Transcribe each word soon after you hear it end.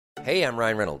Hey, I'm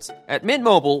Ryan Reynolds. At Mint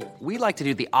Mobile, we like to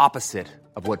do the opposite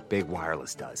of what Big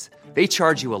Wireless does. They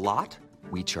charge you a lot,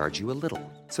 we charge you a little.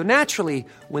 So naturally,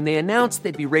 when they announced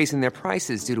they'd be raising their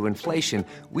prices due to inflation,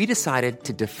 we decided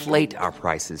to deflate our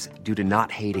prices due to not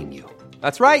hating you.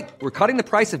 That's right. We're cutting the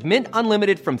price of Mint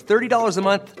Unlimited from $30 a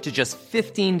month to just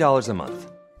 $15 a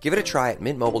month. Give it a try at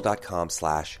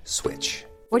mintmobile.com/switch.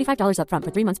 $45 up front for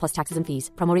 3 months plus taxes and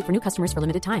fees. Promo rate for new customers for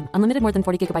limited time. Unlimited more than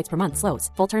 40 gigabytes per month. Slows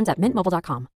full terms at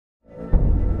mintmobile.com.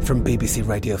 From BBC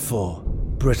Radio 4,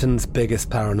 Britain's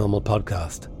biggest paranormal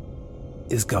podcast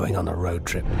is going on a road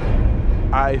trip.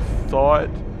 I thought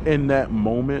in that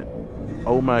moment,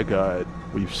 oh my God,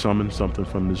 we've summoned something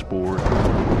from this board.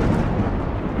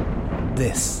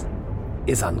 This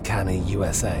is Uncanny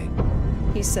USA.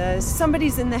 He says,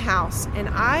 somebody's in the house, and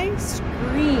I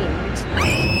screamed.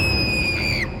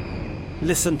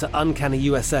 Listen to Uncanny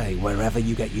USA wherever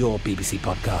you get your BBC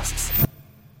podcasts,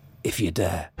 if you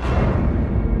dare.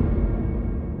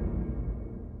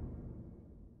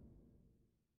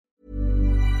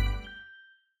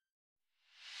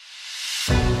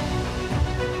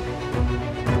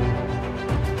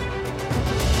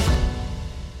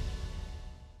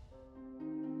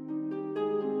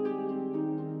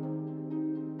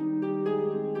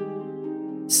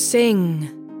 Sing,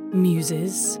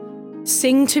 muses.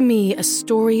 Sing to me a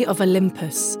story of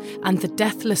Olympus and the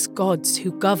deathless gods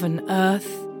who govern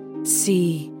earth,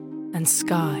 sea, and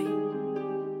sky.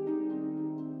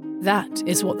 That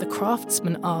is what the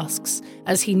craftsman asks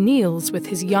as he kneels with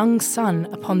his young son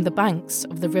upon the banks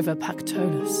of the river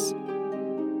Pactolus.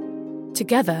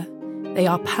 Together, they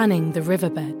are panning the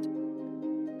riverbed.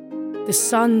 The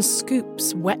sun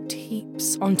scoops wet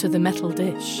heaps onto the metal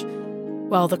dish,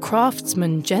 while the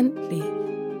craftsman gently,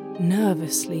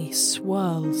 nervously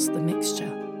swirls the mixture.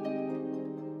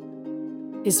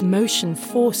 His motion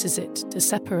forces it to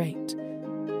separate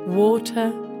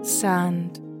water,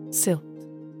 sand, silt.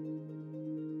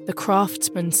 The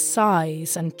craftsman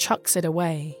sighs and chucks it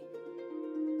away.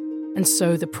 And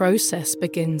so the process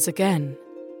begins again.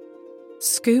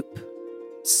 Scoop,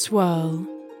 swirl,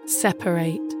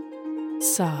 separate,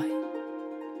 sigh.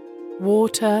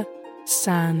 Water,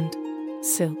 sand,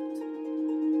 silt.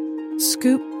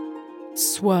 Scoop,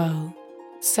 swirl,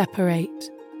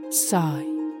 separate, sigh.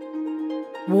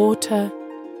 Water,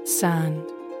 sand,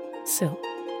 silt.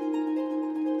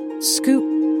 Scoop,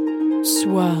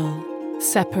 swirl,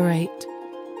 separate,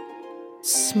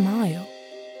 smile.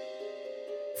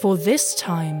 For this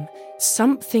time,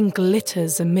 something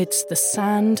glitters amidst the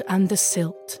sand and the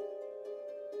silt.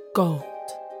 Gold.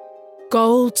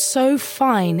 Gold so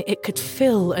fine it could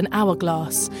fill an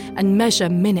hourglass and measure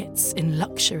minutes in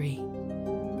luxury.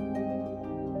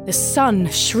 The sun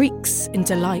shrieks in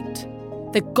delight.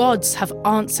 The gods have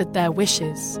answered their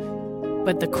wishes.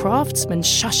 But the craftsman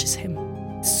shushes him,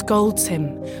 scolds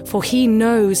him, for he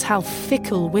knows how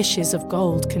fickle wishes of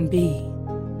gold can be.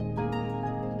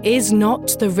 Is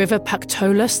not the river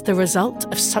Pactolus the result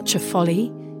of such a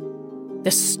folly?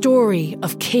 The story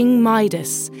of King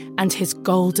Midas and his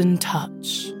golden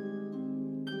touch.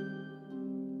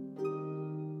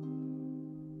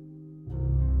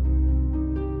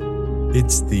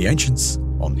 It's The Ancients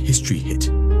on History Hit.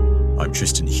 I'm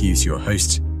Tristan Hughes, your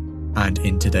host, and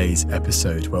in today's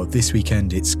episode, well, this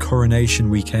weekend it's coronation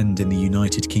weekend in the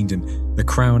United Kingdom, the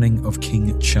crowning of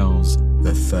King Charles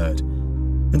III.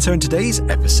 And so in today's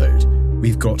episode,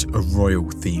 we've got a royal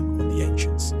theme on The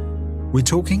Ancients. We're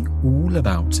talking all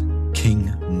about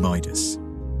King Midas,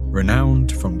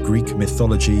 renowned from Greek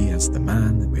mythology as the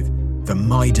man with the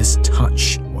Midas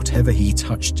touch. Whatever he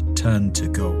touched turned to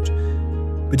gold.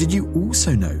 But did you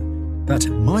also know that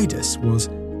Midas was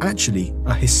actually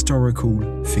a historical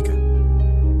figure?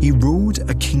 He ruled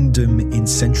a kingdom in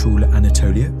central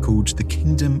Anatolia called the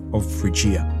Kingdom of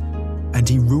Phrygia, and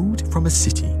he ruled from a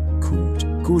city called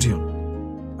Gordion.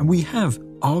 And we have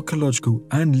archaeological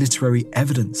and literary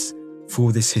evidence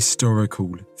for this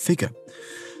historical figure.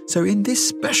 So in this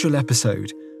special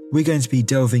episode, we're going to be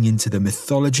delving into the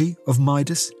mythology of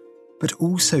Midas, but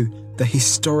also the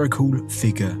historical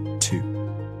figure too.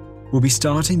 We'll be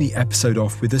starting the episode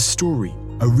off with a story,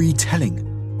 a retelling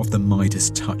of the Midas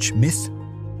touch myth,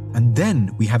 and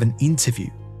then we have an interview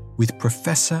with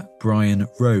Professor Brian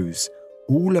Rose,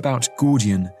 all about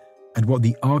Gordion and what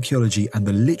the archaeology and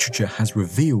the literature has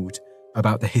revealed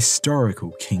about the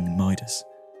historical King Midas.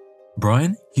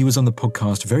 Brian, he was on the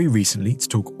podcast very recently to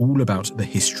talk all about the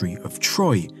history of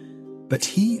Troy, but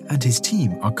he and his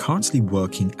team are currently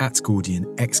working at Gordion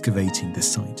excavating the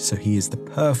site, so he is the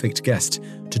perfect guest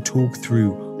to talk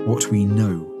through what we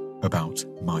know about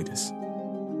Midas.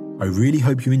 I really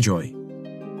hope you enjoy,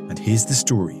 and here's the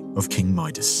story of King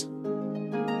Midas.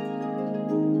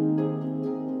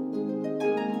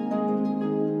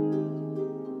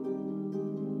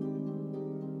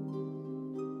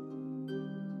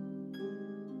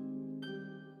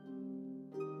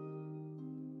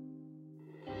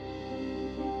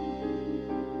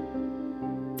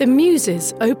 The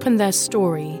Muses open their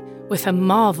story with a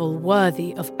marvel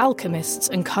worthy of alchemists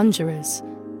and conjurers,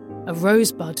 a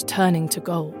rosebud turning to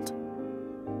gold.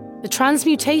 The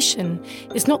transmutation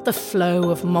is not the flow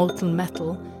of molten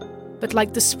metal, but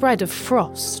like the spread of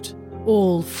frost,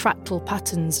 all fractal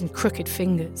patterns and crooked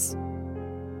fingers.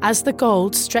 As the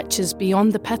gold stretches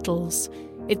beyond the petals,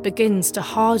 it begins to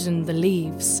harden the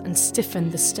leaves and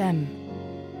stiffen the stem.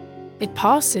 It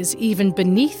passes even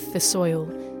beneath the soil.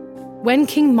 When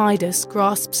King Midas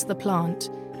grasps the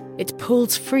plant, it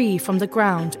pulls free from the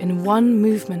ground in one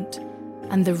movement,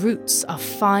 and the roots are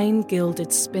fine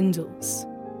gilded spindles.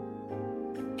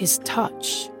 His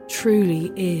touch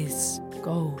truly is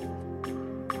gold.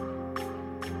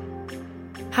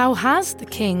 How has the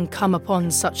king come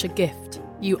upon such a gift,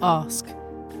 you ask?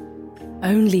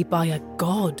 Only by a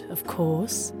god, of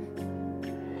course.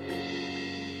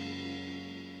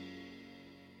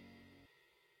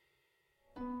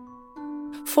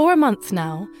 For a month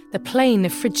now, the plain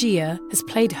of Phrygia has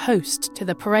played host to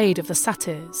the parade of the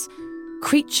satyrs,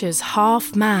 creatures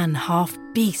half man, half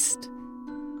beast.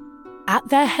 At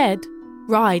their head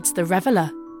rides the reveller,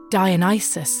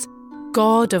 Dionysus,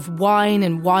 god of wine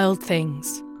and wild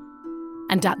things.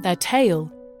 And at their tail,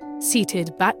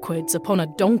 seated backwards upon a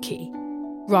donkey,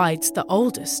 rides the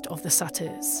oldest of the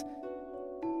satyrs.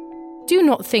 Do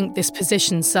not think this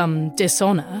position some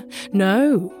dishonour.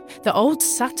 No, the old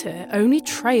satyr only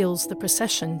trails the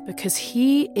procession because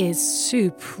he is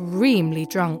supremely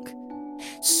drunk.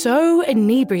 So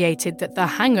inebriated that the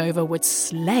hangover would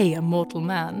slay a mortal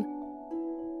man.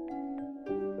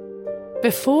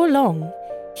 Before long,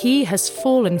 he has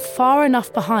fallen far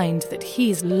enough behind that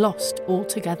he's lost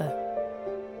altogether.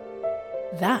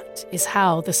 That is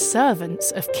how the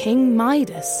servants of King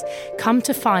Midas come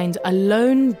to find a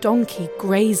lone donkey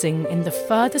grazing in the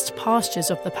furthest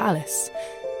pastures of the palace,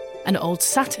 an old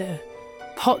satyr,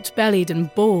 pot-bellied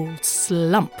and bald,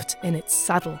 slumped in its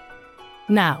saddle.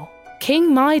 Now,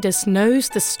 King Midas knows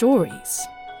the stories.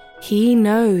 He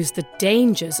knows the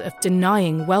dangers of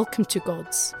denying welcome to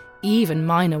gods, even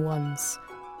minor ones.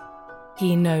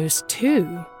 He knows,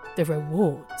 too, the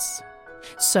rewards.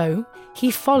 So, he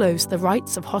follows the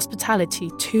rites of hospitality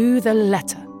to the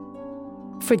letter.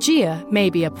 Phrygia may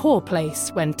be a poor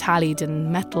place when tallied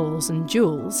in metals and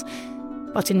jewels,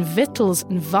 but in victuals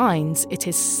and vines it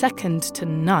is second to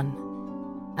none.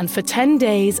 And for 10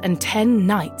 days and 10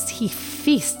 nights he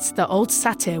feasts the old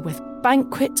satyr with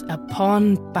banquet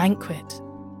upon banquet.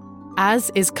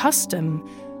 As is custom,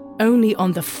 only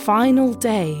on the final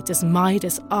day does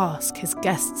Midas ask his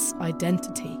guest's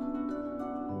identity.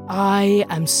 I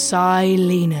am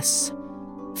Silenus,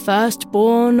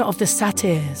 firstborn of the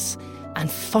satyrs,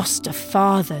 and foster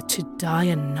father to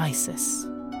Dionysus.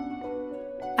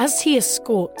 As he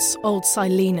escorts old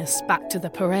Silenus back to the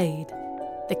parade,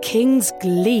 the king's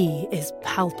glee is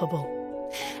palpable.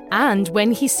 And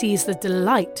when he sees the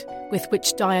delight with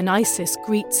which Dionysus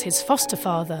greets his foster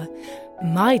father,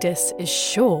 Midas is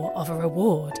sure of a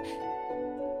reward.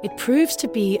 It proves to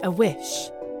be a wish.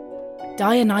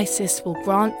 Dionysus will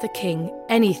grant the king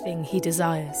anything he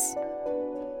desires.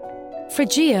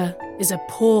 Phrygia is a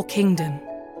poor kingdom.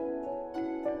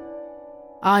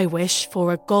 I wish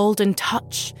for a golden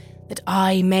touch that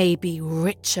I may be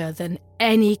richer than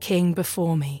any king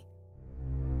before me.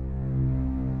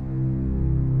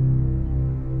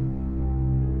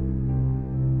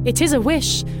 It is a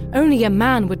wish only a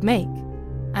man would make,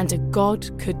 and a god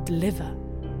could deliver.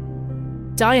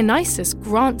 Dionysus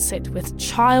grants it with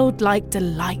childlike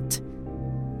delight.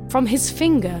 From his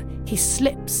finger he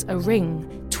slips a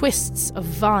ring, twists of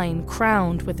vine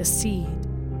crowned with a seed.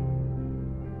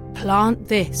 Plant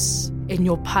this in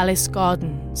your palace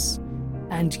gardens,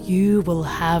 and you will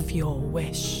have your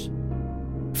wish.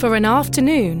 For an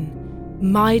afternoon,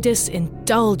 Midas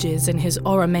indulges in his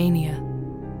oromania,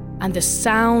 and the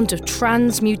sound of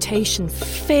transmutation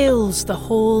fills the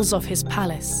halls of his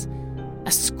palace,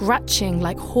 a scratching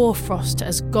like hoarfrost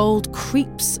as gold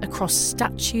creeps across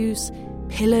statues,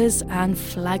 pillars, and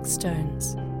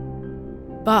flagstones.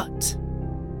 But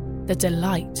the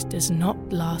delight does not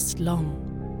last long.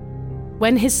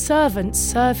 When his servants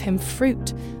serve him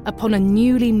fruit upon a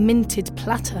newly minted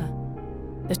platter,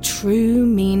 the true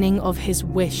meaning of his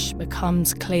wish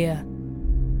becomes clear.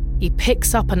 He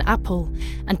picks up an apple,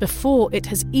 and before it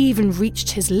has even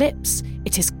reached his lips,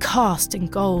 it is cast in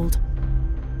gold.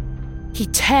 He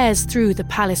tears through the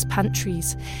palace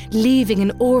pantries, leaving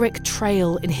an auric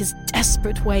trail in his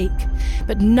desperate wake,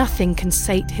 but nothing can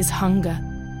sate his hunger.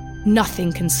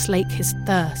 Nothing can slake his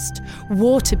thirst.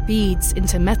 Water beads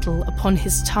into metal upon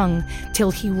his tongue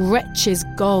till he retches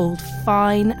gold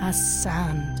fine as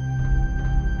sand.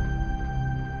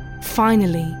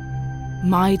 Finally,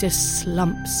 Midas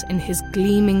slumps in his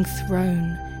gleaming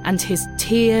throne, and his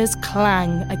tears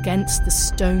clang against the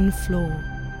stone floor.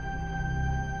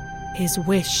 His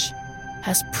wish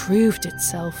has proved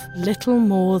itself little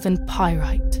more than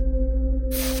pyrite,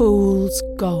 fool's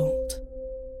gold.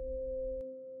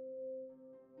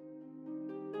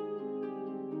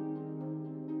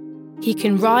 He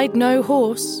can ride no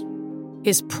horse.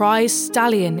 His prize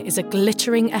stallion is a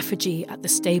glittering effigy at the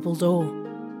stable door.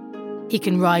 He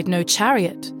can ride no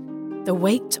chariot. The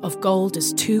weight of gold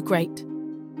is too great.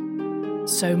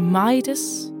 So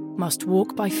Midas must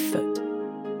walk by foot.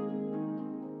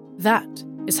 That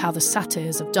is how the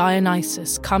satyrs of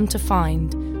Dionysus come to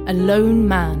find a lone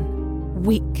man,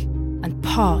 weak and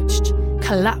parched,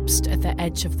 collapsed at the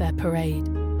edge of their parade.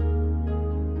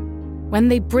 When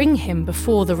they bring him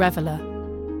before the reveller,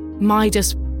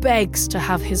 Midas begs to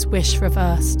have his wish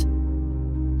reversed.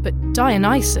 But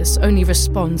Dionysus only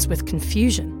responds with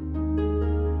confusion.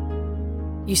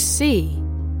 You see,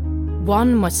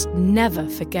 one must never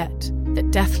forget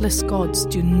that deathless gods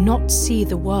do not see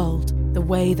the world the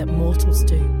way that mortals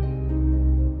do.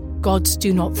 Gods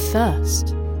do not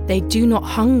thirst, they do not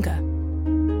hunger.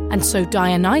 And so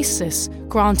Dionysus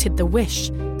granted the wish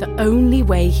the only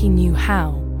way he knew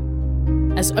how,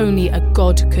 as only a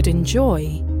god could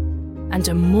enjoy, and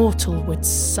a mortal would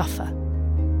suffer.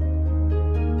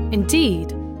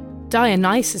 Indeed,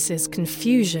 Dionysus's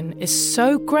confusion is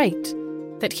so great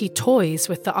that he toys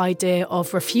with the idea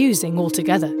of refusing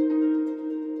altogether.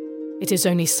 It is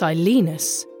only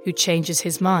Silenus who changes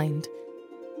his mind.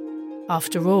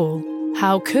 After all,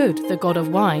 how could the god of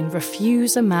wine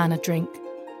refuse a man a drink?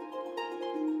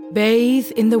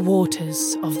 Bathe in the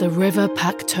waters of the river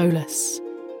Pactolus,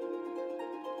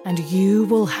 and you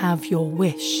will have your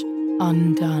wish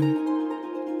undone.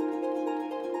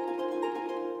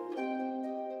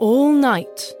 All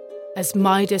night, as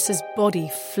Midas's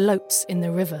body floats in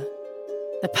the river,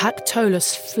 the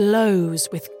Pactolus flows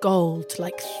with gold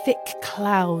like thick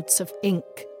clouds of ink.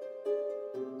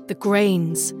 The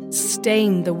grains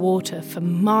stain the water for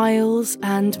miles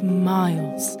and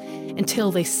miles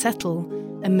until they settle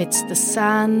amidst the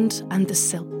sand and the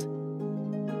silt.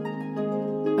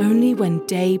 Only when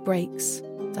day breaks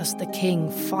does the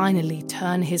king finally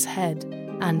turn his head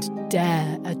and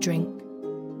dare a drink.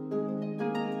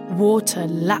 Water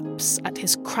laps at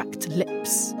his cracked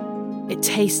lips. It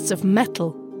tastes of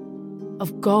metal,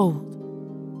 of gold,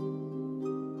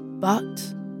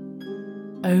 but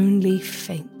only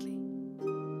faintly.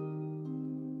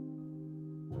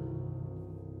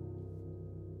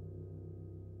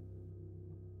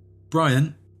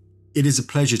 Brian, it is a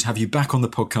pleasure to have you back on the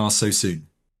podcast so soon.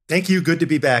 Thank you. Good to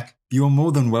be back. You are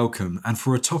more than welcome. And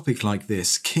for a topic like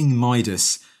this, King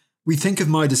Midas, we think of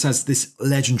Midas as this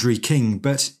legendary king,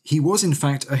 but he was in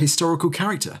fact a historical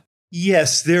character.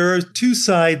 Yes, there are two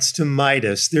sides to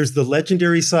Midas. There's the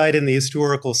legendary side and the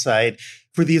historical side.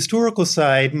 For the historical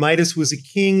side, Midas was a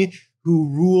king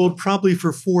who ruled probably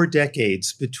for 4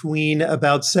 decades between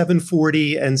about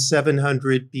 740 and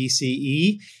 700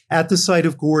 BCE at the site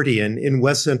of Gordion in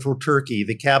west central Turkey,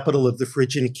 the capital of the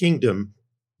Phrygian kingdom.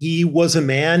 He was a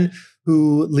man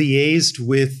who liaised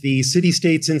with the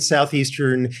city-states in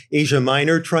southeastern Asia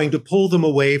Minor, trying to pull them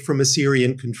away from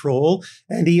Assyrian control.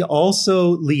 And he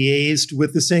also liaised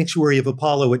with the sanctuary of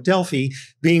Apollo at Delphi,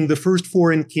 being the first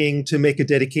foreign king to make a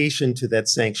dedication to that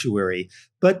sanctuary.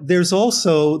 But there's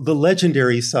also the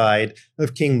legendary side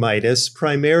of King Midas,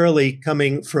 primarily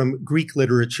coming from Greek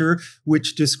literature,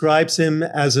 which describes him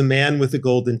as a man with a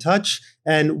golden touch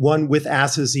and one with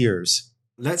ass's ears.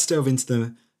 Let's delve into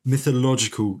the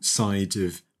mythological side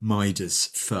of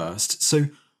Midas first. So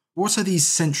what are these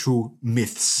central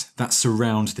myths that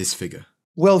surround this figure?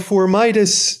 Well, for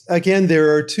Midas, again,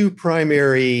 there are 2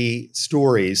 primary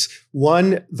stories.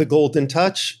 One, the golden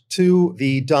touch, 2,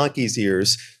 the donkey's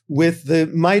ears. With the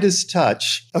Midas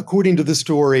touch, according to the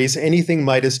stories, anything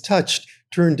Midas touched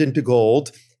turned into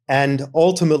gold. And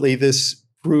ultimately, this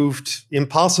proved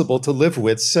impossible to live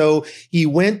with. So he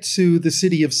went to the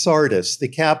city of Sardis, the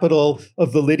capital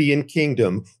of the Lydian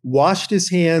kingdom, washed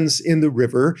his hands in the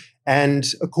river, and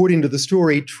according to the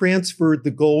story, transferred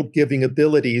the gold-giving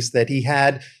abilities that he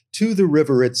had to the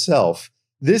river itself.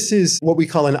 This is what we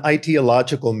call an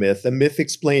ideological myth, a myth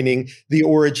explaining the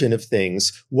origin of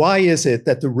things. Why is it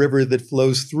that the river that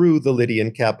flows through the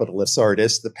Lydian capital of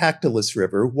Sardis, the Pactolus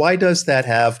River, why does that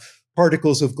have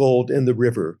particles of gold in the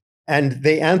river? And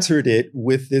they answered it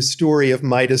with this story of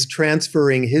Midas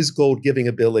transferring his gold-giving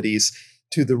abilities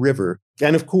to the river.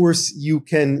 And of course, you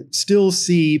can still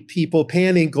see people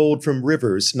panning gold from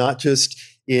rivers, not just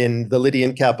in the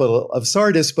Lydian capital of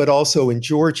Sardis, but also in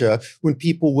Georgia, when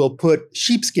people will put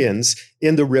sheepskins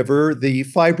in the river. The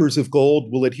fibers of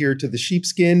gold will adhere to the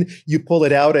sheepskin. You pull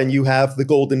it out and you have the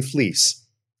golden fleece,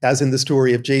 as in the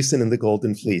story of Jason and the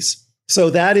golden fleece. So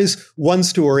that is one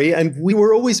story. And we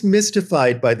were always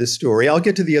mystified by the story. I'll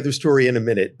get to the other story in a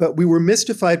minute, but we were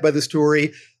mystified by the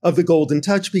story of the Golden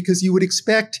Touch because you would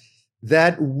expect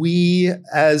that we,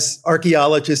 as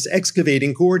archaeologists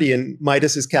excavating Gordian,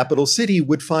 Midas's capital city,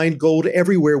 would find gold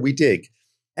everywhere we dig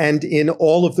and in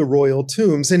all of the royal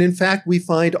tombs. And in fact, we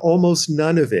find almost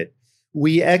none of it.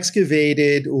 We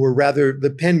excavated, or rather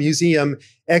the Penn Museum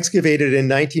excavated in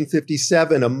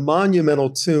 1957, a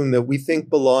monumental tomb that we think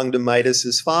belonged to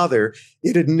Midas's father.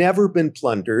 It had never been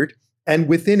plundered, and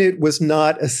within it was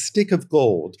not a stick of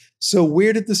gold. So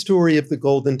where did the story of the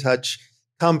Golden Touch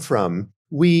come from?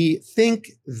 We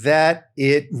think that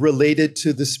it related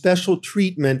to the special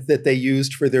treatment that they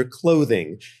used for their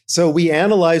clothing. So we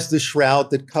analyzed the shroud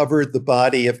that covered the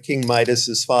body of King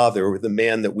Midas's father, or the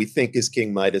man that we think is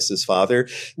King Midas's father.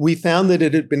 We found that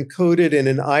it had been coated in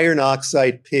an iron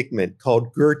oxide pigment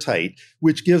called goethite,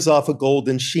 which gives off a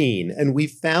golden sheen. And we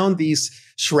found these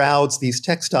shrouds, these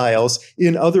textiles,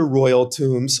 in other royal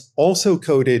tombs, also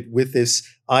coated with this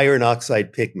iron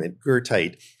oxide pigment,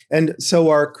 goethite. And so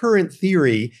our current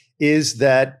theory is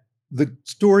that the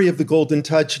story of the Golden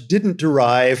Touch didn't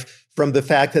derive from the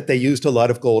fact that they used a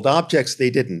lot of gold objects. They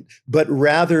didn't, but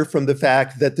rather from the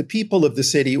fact that the people of the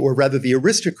city, or rather the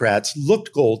aristocrats,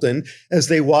 looked golden as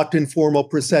they walked in formal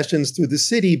processions through the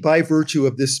city by virtue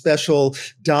of this special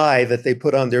dye that they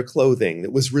put on their clothing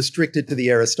that was restricted to the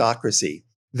aristocracy.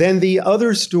 Then the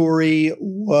other story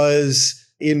was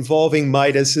involving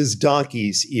Midas's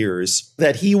donkey's ears,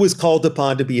 that he was called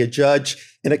upon to be a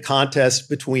judge in a contest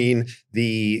between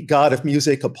the god of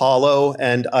music, Apollo,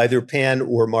 and either Pan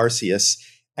or Marsyas.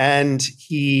 And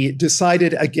he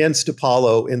decided against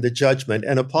Apollo in the judgment.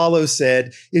 And Apollo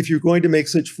said, if you're going to make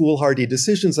such foolhardy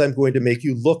decisions, I'm going to make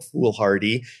you look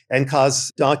foolhardy and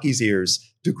cause donkey's ears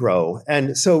to grow.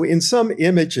 And so in some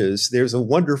images, there's a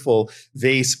wonderful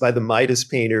vase by the Midas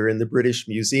painter in the British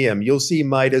Museum. You'll see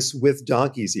Midas with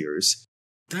donkey's ears.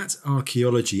 That's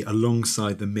archaeology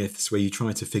alongside the myths where you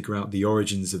try to figure out the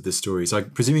origins of the stories.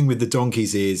 I'm presuming with the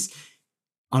donkey's ears,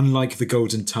 unlike the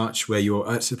Golden Touch, where you're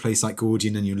at a place like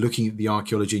Gordian and you're looking at the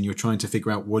archaeology and you're trying to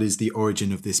figure out what is the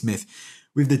origin of this myth,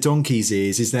 with the donkey's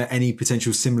ears, is there any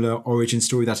potential similar origin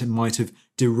story that it might have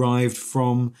derived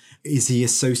from? Is he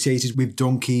associated with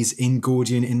donkeys in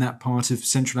Gordian, in that part of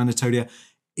central Anatolia?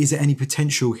 Is there any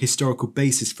potential historical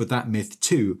basis for that myth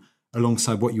too,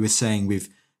 alongside what you were saying with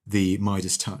the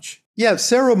Midas touch? Yeah,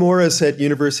 Sarah Morris at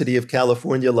University of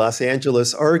California, Los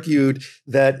Angeles argued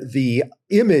that the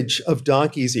image of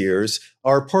donkey's ears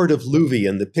are part of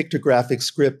Luwian, the pictographic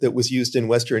script that was used in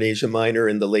Western Asia Minor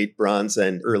in the late Bronze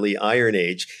and early Iron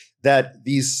Age, that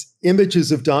these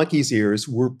images of donkey's ears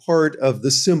were part of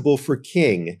the symbol for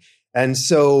king. And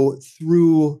so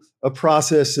through a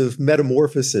process of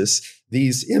metamorphosis,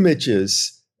 these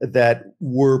images that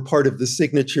were part of the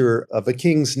signature of a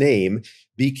king's name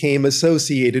became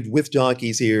associated with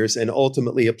donkey's ears and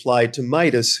ultimately applied to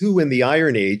Midas, who in the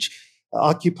Iron Age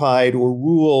occupied or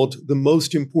ruled the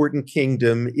most important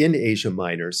kingdom in Asia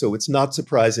Minor. So it's not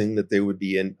surprising that there would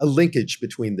be a linkage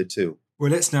between the two.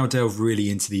 Well, let's now delve really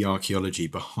into the archaeology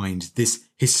behind this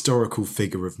historical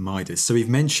figure of Midas. So we've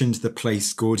mentioned the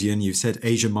place Gordian, you've said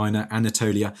Asia Minor,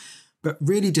 Anatolia, but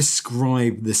really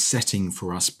describe the setting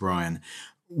for us, Brian.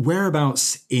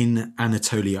 Whereabouts in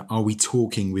Anatolia are we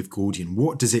talking with Gordian?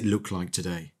 What does it look like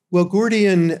today? Well,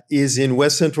 Gordian is in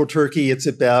west central Turkey. It's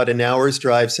about an hour's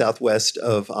drive southwest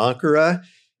of Ankara.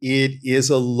 It is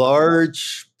a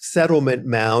large settlement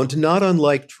mound, not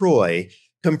unlike Troy,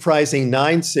 comprising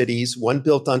 9 cities, one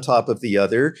built on top of the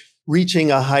other,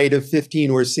 reaching a height of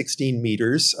 15 or 16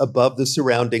 meters above the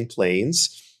surrounding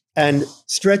plains, and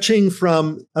stretching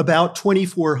from about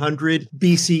 2400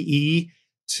 BCE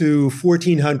to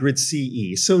 1400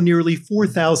 CE, so nearly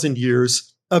 4,000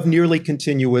 years of nearly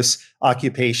continuous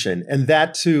occupation. And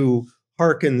that too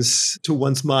harkens to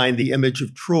one's mind the image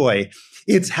of Troy.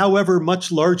 It's, however,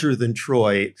 much larger than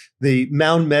Troy. The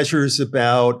mound measures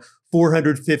about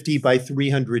 450 by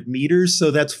 300 meters, so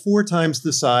that's 4 times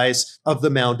the size of the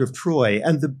Mound of Troy.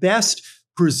 And the best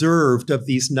preserved of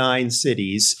these 9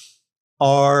 cities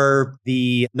are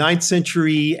the 9th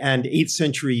century and 8th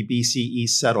century BCE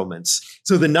settlements.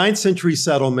 So the 9th century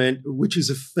settlement, which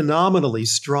is a phenomenally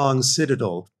strong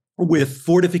citadel with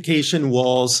fortification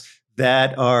walls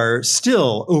that are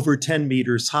still over 10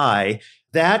 meters high,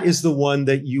 that is the one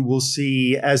that you will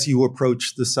see as you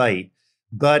approach the site.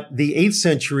 But the 8th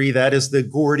century, that is the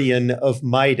Gordian of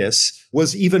Midas,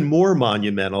 was even more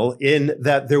monumental in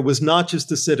that there was not just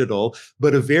the citadel,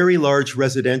 but a very large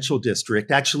residential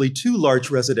district, actually 2 large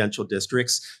residential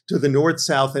districts to the north,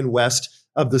 south, and west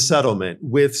of the settlement,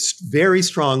 with very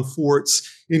strong forts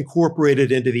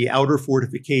incorporated into the outer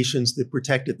fortifications that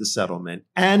protected the settlement,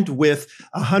 and with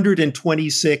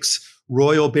 126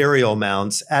 royal burial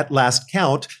mounds at last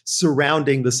count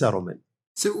surrounding the settlement.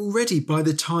 So already by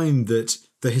the time that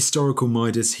the historical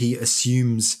Midas, he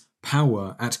assumes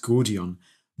power at Gordion,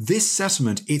 this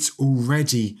settlement, it's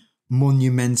already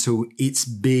monumental, it's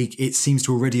big, it seems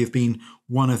to already have been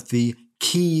one of the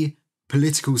key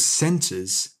political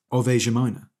centers of Asia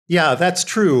Minor. Yeah, that's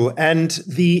true. And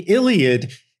the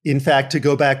Iliad, in fact, to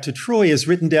go back to Troy, is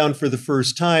written down for the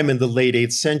first time in the late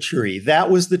 8th century.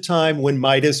 That was the time when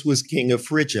Midas was king of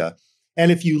Phrygia. And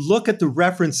if you look at the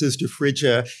references to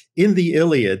Phrygia in the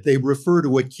Iliad, they refer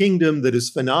to a kingdom that is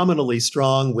phenomenally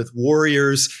strong with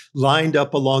warriors lined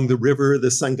up along the river, the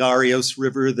Sangarios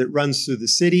River that runs through the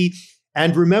city.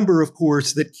 And remember, of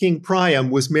course, that King Priam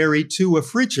was married to a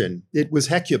Phrygian. It was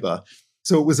Hecuba.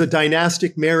 So it was a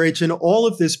dynastic marriage. And all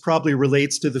of this probably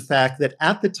relates to the fact that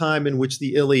at the time in which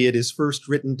the Iliad is first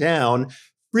written down,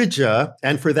 Phrygia,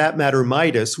 and for that matter,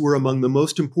 Midas, were among the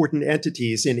most important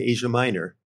entities in Asia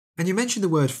Minor. And you mentioned the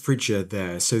word Phrygia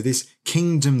there, so this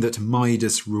kingdom that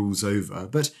Midas rules over.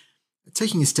 But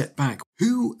taking a step back,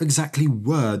 who exactly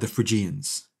were the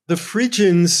Phrygians? The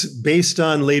Phrygians, based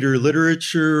on later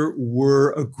literature,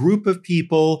 were a group of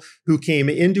people who came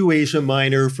into Asia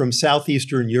Minor from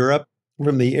southeastern Europe,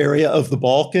 from the area of the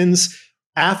Balkans,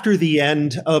 after the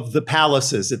end of the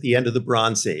palaces at the end of the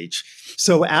Bronze Age.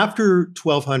 So after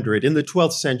 1200, in the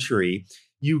 12th century,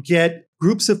 you get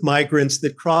groups of migrants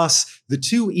that cross the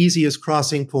 2 easiest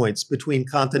crossing points between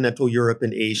continental Europe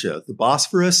and Asia, the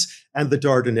Bosphorus and the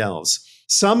Dardanelles.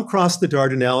 Some cross the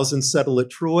Dardanelles and settle at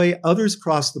Troy. Others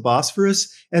cross the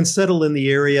Bosphorus and settle in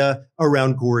the area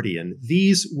around Gordion.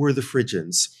 These were the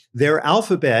Phrygians. Their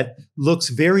alphabet looks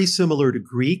very similar to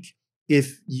Greek.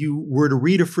 If you were to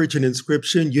read a Phrygian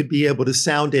inscription, you'd be able to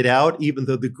sound it out, even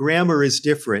though the grammar is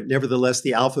different. Nevertheless,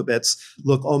 the alphabets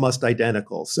look almost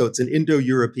identical. So it's an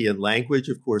Indo-European language,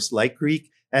 of course, like Greek,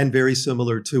 and very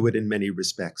similar to it in many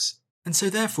respects. And so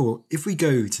therefore, if we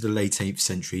go to the late 8th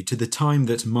century, to the time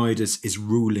that Midas is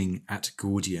ruling at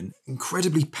Gordion,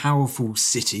 incredibly powerful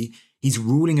city, he's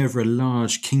ruling over a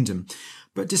large kingdom.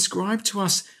 But describe to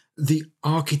us the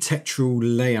architectural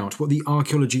layout, what the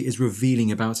archaeology is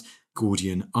revealing about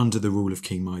Gordion under the rule of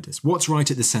King Midas. What's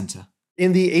right at the center?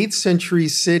 In the 8th century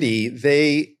city,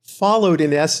 they followed,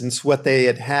 in essence, what they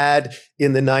had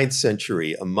in the 9th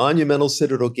century, a monumental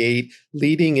citadel gate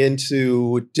leading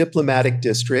into diplomatic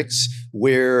districts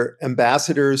where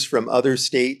ambassadors from other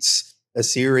states,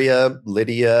 Assyria,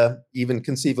 Lydia, even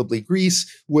conceivably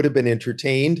Greece, would have been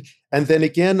entertained. And then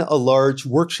again, a large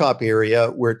workshop area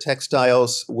where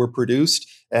textiles were produced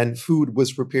and food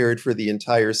was prepared for the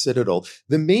entire citadel.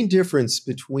 The main difference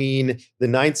between the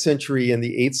 9th century and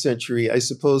the 8th century, I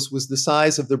suppose, was the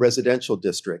size of the residential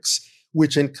districts,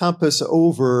 which encompass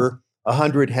over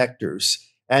 100 hectares.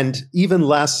 And even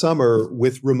last summer,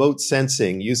 with remote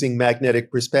sensing using magnetic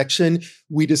perspection,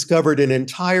 we discovered an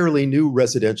entirely new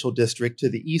residential district to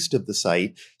the east of the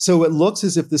site. So it looks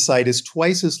as if the site is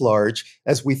twice as large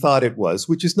as we thought it was,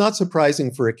 which is not surprising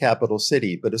for a capital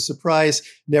city, but a surprise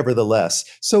nevertheless.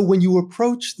 So when you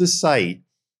approach the site,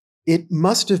 it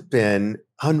must have been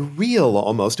unreal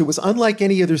almost. It was unlike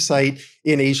any other site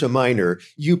in Asia Minor.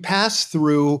 You pass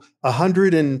through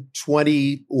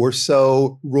 120 or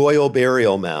so royal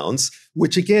burial mounds,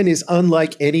 which again is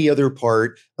unlike any other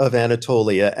part of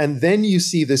Anatolia. And then you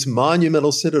see this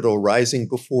monumental citadel rising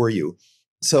before you.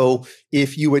 So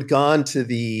if you had gone to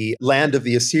the land of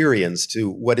the Assyrians, to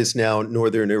what is now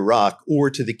northern Iraq,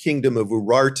 or to the kingdom of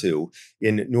Urartu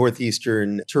in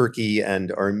northeastern Turkey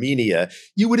and Armenia,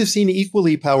 you would have seen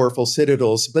equally powerful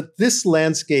citadels. But this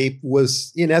landscape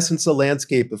was, in essence, a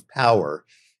landscape of power.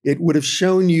 It would have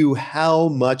shown you how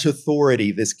much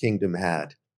authority this kingdom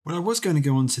had. Well, I was going to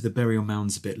go on to the burial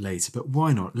mounds a bit later, but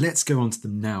why not? Let's go on to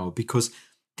them now, because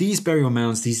these burial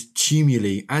mounds, these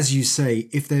tumuli, as you say,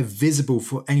 if they're visible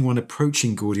for anyone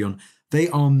approaching Gordion, they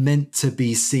are meant to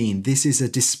be seen. This is a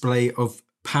display of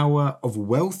power of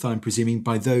wealth, I'm presuming,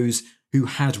 by those who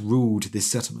had ruled this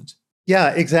settlement. Yeah,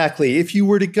 exactly. If you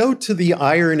were to go to the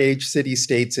Iron Age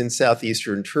city-states in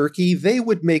southeastern Turkey, they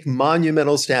would make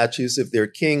monumental statues of their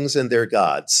kings and their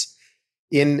gods.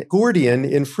 In Gordian,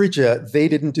 in Phrygia, they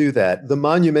didn't do that. The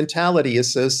monumentality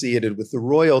associated with the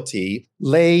royalty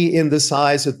lay in the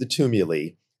size of the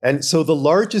tumuli. And so the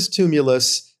largest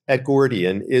tumulus at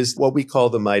Gordian is what we call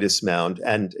the Midas Mound.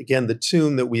 And again, the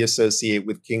tomb that we associate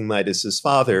with King Midas's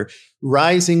father,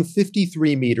 rising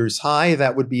 53 meters high.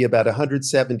 That would be about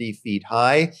 170 feet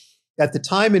high. At the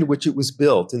time in which it was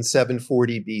built in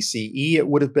 740 BCE, it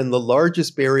would have been the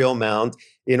largest burial mound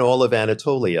in all of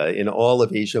Anatolia, in all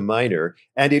of Asia Minor.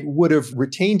 And it would have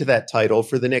retained that title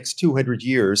for the next 200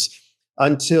 years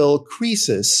until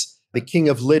Croesus, the king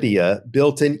of Lydia,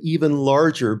 built an even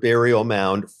larger burial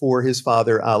mound for his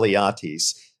father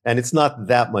Alyattes. And it's not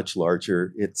that much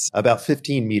larger. It's about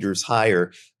 15 meters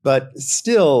higher. But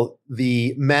still,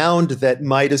 the mound that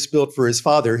Midas built for his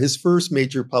father, his first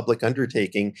major public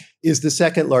undertaking, is the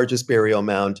second largest burial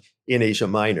mound in Asia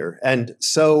Minor. And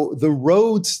so the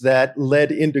roads that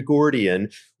led into Gordian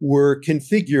were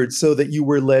configured so that you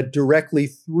were led directly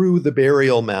through the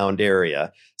burial mound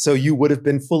area. So you would have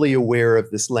been fully aware of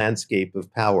this landscape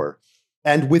of power.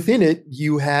 And within it,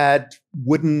 you had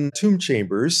wooden tomb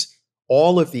chambers.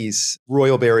 All of these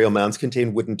royal burial mounds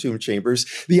contain wooden tomb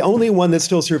chambers. The only one that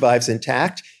still survives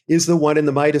intact is the one in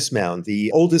the Midas Mound,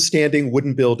 the oldest standing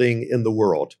wooden building in the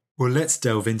world. Well, let's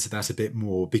delve into that a bit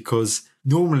more, because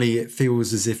normally it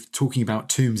feels as if talking about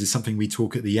tombs is something we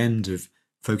talk at the end of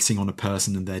focusing on a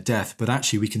person and their death. But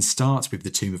actually, we can start with the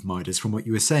tomb of Midas from what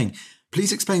you were saying.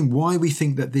 Please explain why we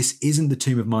think that this isn't the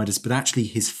tomb of Midas, but actually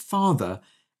his father.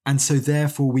 And so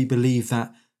therefore, we believe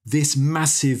that this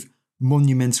massive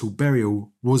monumental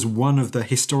burial was one of the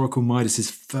historical Midas's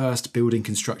first building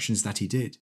constructions that he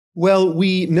did. Well,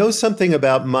 we know something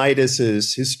about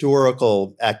Midas's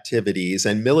historical activities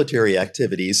and military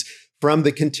activities from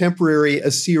the contemporary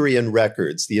Assyrian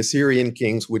records. The Assyrian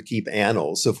kings would keep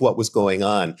annals of what was going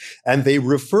on. And they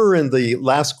refer in the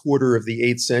last quarter of the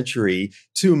 8th century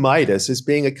to Midas as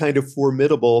being a kind of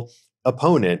formidable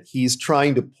opponent. He's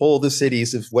trying to pull the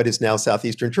cities of what is now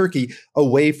southeastern Turkey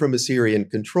away from Assyrian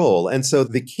control. And so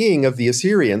the king of the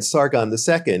Assyrians, Sargon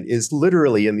II, is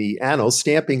literally in the annals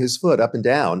stamping his foot up and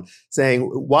down, saying,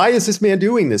 why is this man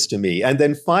doing this to me? And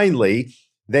then finally,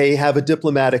 they have a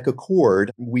diplomatic accord.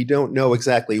 We don't know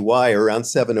exactly why, around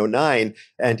 709.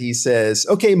 And he says,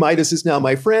 okay, Midas is now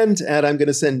my friend, and I'm going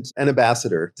to send an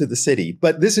ambassador to the city.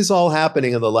 But this is all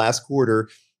happening in the last quarter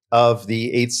of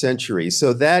the 8th century.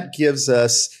 So that gives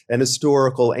us an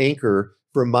historical anchor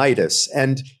for Midas.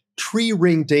 And tree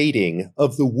ring dating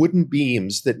of the wooden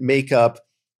beams that make up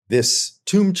this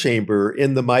tomb chamber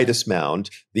in the Midas Mound,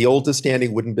 the oldest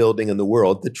standing wooden building in the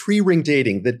world, the tree ring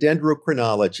dating, the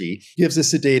dendrochronology, gives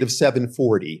us a date of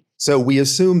 740. So we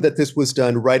assume that this was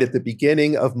done right at the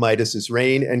beginning of Midas's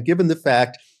reign. And given the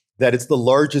fact that it's the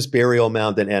largest burial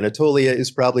mound in Anatolia, is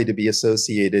probably to be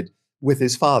associated with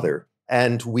his father.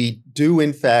 And we do,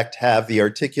 in fact, have the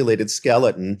articulated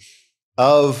skeleton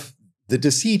of the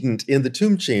decedent in the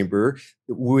tomb chamber,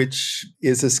 which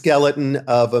is a skeleton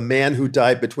of a man who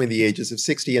died between the ages of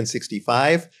 60 and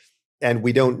 65. And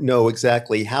we don't know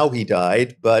exactly how he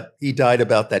died, but he died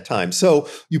about that time. So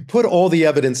you put all the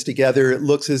evidence together, it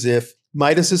looks as if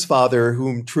Midas's father,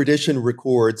 whom tradition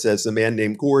records as a man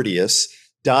named Gordius,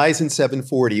 dies in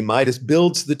 740. Midas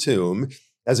builds the tomb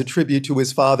as a tribute to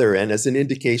his father and as an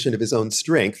indication of his own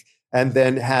strength, and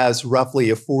then has roughly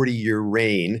a 40-year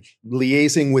reign,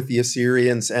 liaising with the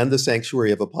Assyrians and the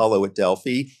sanctuary of Apollo at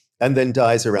Delphi, and then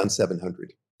dies around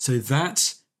 700. So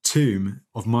that tomb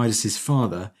of Midas's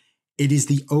father, it is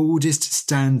the oldest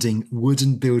standing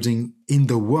wooden building in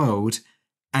the world,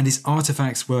 and its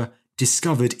artifacts were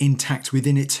discovered intact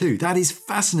within it too. That is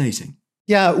fascinating.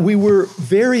 Yeah, we were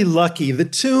very lucky. The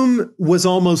tomb was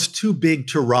almost too big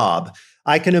to rob.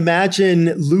 I can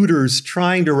imagine looters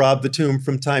trying to rob the tomb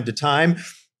from time to time,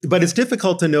 but it's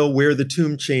difficult to know where the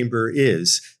tomb chamber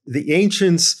is. The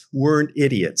ancients weren't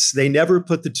idiots. They never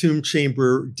put the tomb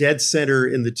chamber dead center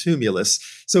in the tumulus,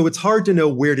 so it's hard to know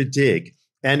where to dig.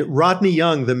 And Rodney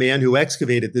Young, the man who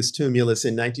excavated this tumulus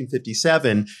in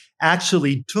 1957,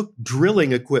 actually took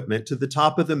drilling equipment to the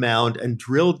top of the mound and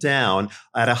drilled down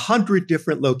at 100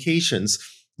 different locations,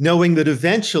 knowing that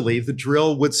eventually the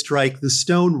drill would strike the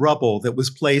stone rubble that was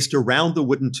placed around the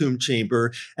wooden tomb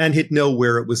chamber, and he'd know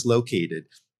where it was located.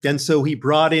 And so he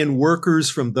brought in workers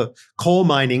from the coal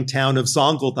mining town of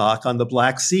Zonguldak on the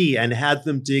Black Sea and had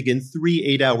them dig in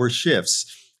 3 8-hour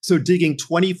shifts. So digging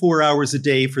 24 hours a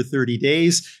day for 30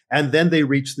 days. And then they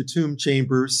reached the tomb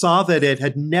chamber, saw that it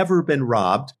had never been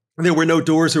robbed. There were no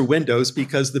doors or windows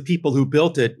because the people who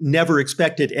built it never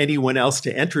expected anyone else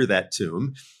to enter that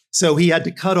tomb. So he had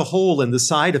to cut a hole in the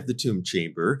side of the tomb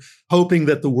chamber, hoping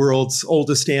that the world's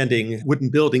oldest standing wooden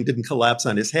building didn't collapse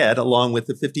on his head, along with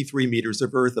the 53 meters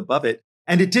of earth above it.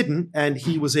 And it didn't. And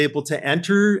he was able to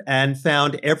enter and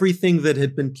found everything that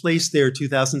had been placed there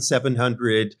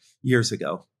 2,700 years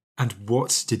ago. And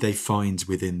what did they find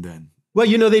within then? Well,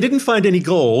 they didn't find any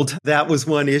gold. That was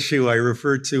one issue I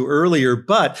referred to earlier,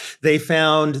 but they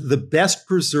found the best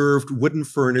preserved wooden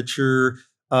furniture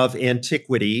of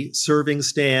antiquity, serving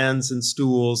stands and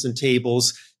stools and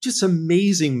tables, just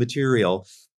amazing material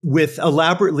with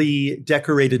elaborately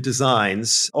decorated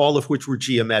designs, all of which were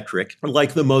geometric,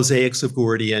 like the mosaics of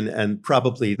Gordian and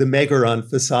probably the Megaron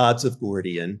facades of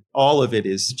Gordian. All of it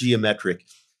is geometric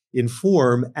in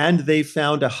form. And they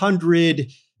found 100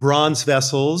 bronze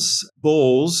vessels,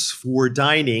 bowls for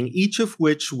dining, each of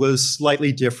which was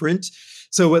slightly different.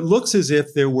 So it looks as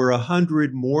if there were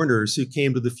 100 mourners who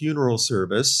came to the funeral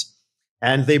service,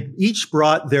 and they each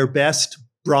brought their best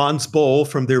bronze bowl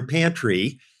from their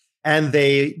pantry, and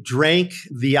they drank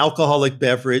the alcoholic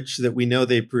beverage that we know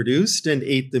they produced and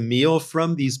ate the meal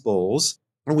from these bowls.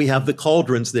 And we have the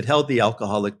cauldrons that held the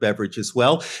alcoholic beverage as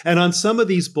well. And on some of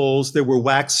these bowls, there were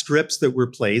wax strips that were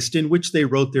placed in which they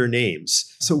wrote their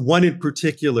names. So one in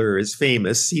particular is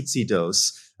famous,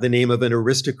 Tsitsidos, the name of an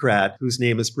aristocrat whose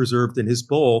name is preserved in his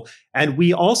bowl. And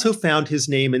we also found his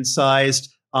name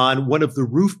incised on one of the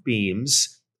roof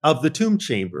beams of the tomb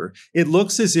chamber. It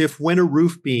looks as if when a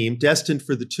roof beam destined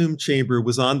for the tomb chamber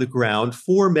was on the ground,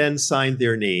 4 men signed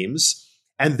their names,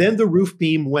 and then the roof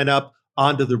beam went up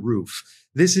onto the roof.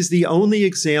 This is the only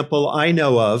example I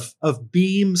know of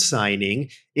beam signing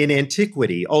in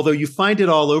antiquity, although you find it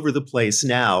all over the place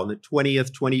now in the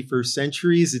 20th, 21st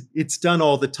centuries. It's done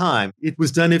all the time. It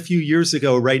was done a few years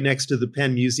ago right next to the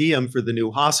Penn Museum for the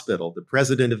new hospital. The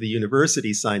president of the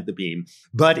university signed the beam.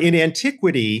 But in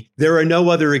antiquity, there are no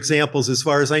other examples as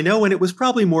far as I know, and it was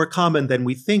probably more common than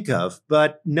we think of.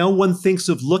 But no one thinks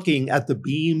of looking at the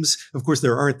beams. Of course,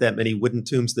 there aren't that many wooden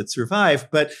tombs that survive,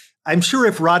 but I'm sure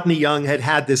if Rodney Young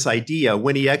had this idea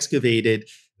when he excavated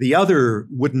the other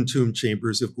wooden tomb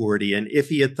chambers of Gordian, if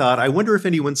he had thought, I wonder if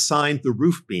anyone signed the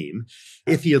roof beam,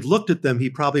 if he had looked at them, he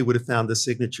probably would have found the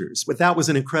signatures. But that was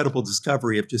an incredible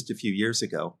discovery of just a few years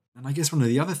ago. And I guess one of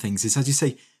the other things is, as you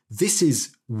say, this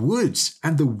is wood,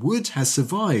 and the wood has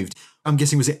survived. I'm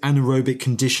guessing, was it anaerobic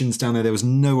conditions down there? There was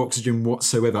no oxygen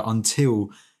whatsoever until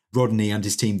Rodney and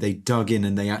his team, they dug in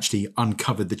and they actually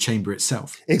uncovered the chamber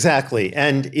itself. Exactly.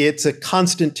 And it's a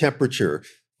constant temperature.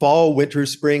 Fall, winter,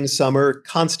 spring, summer,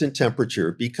 constant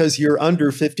temperature, because you're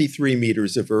under 53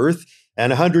 meters of earth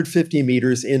and 150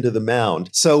 meters into the mound.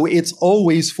 So it's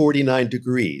always 49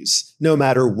 degrees. No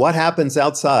matter what happens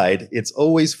outside, it's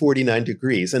always 49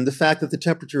 degrees. And the fact that the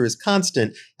temperature is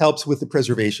constant helps with the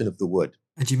preservation of the wood.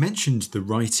 And you mentioned the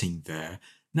writing there.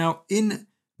 Now, in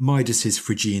Midas's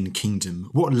Phrygian kingdom,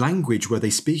 what language were they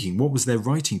speaking? What was their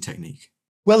writing technique?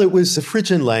 Well, it was a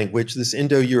Phrygian language, this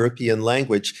Indo-European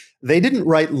language. They didn't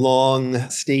write long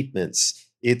statements.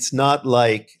 It's not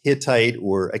like Hittite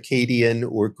or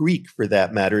Akkadian or Greek, for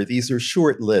that matter. These are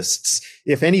short lists.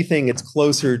 If anything, it's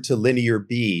closer to Linear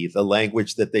B, the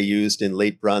language that they used in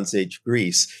late Bronze Age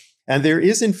Greece. And there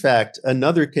is, in fact,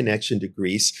 another connection to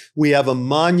Greece. We have a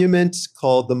monument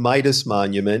called the Midas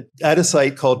Monument at a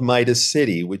site called Midas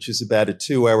City, which is about a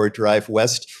 2-hour drive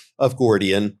west of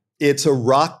Gordian. It's a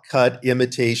rock-cut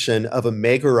imitation of a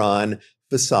Megaron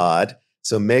facade.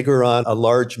 So Megaron, a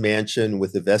large mansion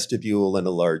with a vestibule and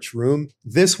a large room.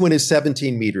 This one is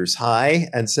 17 meters high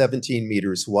and 17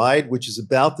 meters wide, which is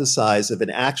about the size of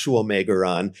an actual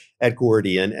Megaron at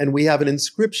Gordian. And we have an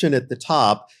inscription at the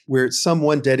top where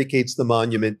someone dedicates the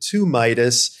monument to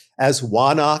Midas as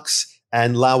Wanox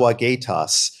and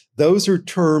Lauagetas. Those are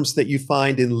terms that you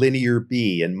find in Linear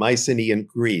B in Mycenaean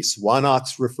Greece.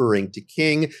 Wanox referring to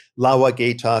king,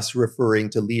 Lauagetas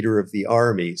referring to leader of the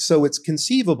army. So it's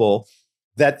conceivable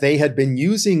that they had been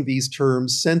using these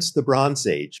terms since the Bronze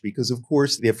Age, because, of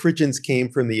course, the Phrygians came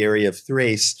from the area of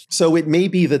Thrace. So it may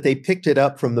be that they picked it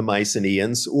up from the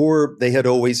Mycenaeans, or they had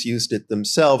always used it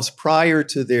themselves prior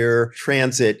to their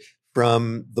transit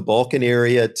from the Balkan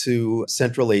area to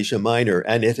Central Asia Minor,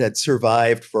 and it had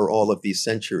survived for all of these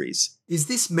centuries. Is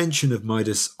this mention of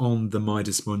Midas on the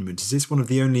Midas Monument, is this one of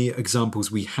the only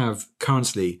examples we have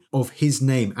currently of his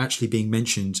name actually being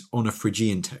mentioned on a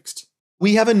Phrygian text?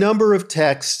 We have a number of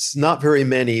texts, not very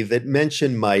many, that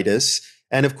mention Midas.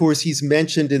 And of course, he's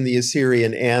mentioned in the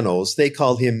Assyrian annals. They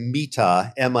call him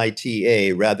Mita,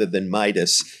 M-I-T-A, rather than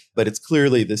Midas, but it's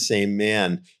clearly the same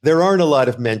man. There aren't a lot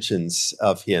of mentions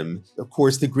of him. Of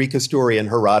course, the Greek historian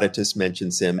Herodotus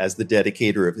mentions him as the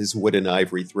dedicator of his wood and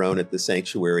ivory throne at the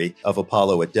sanctuary of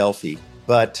Apollo at Delphi.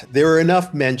 But there are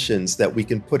enough mentions that we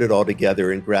can put it all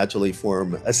together and gradually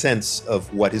form a sense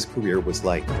of what his career was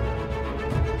like.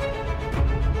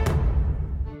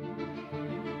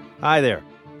 Hi there.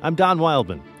 I'm Don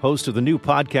Wildman, host of the new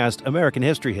podcast, American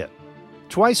History Hit.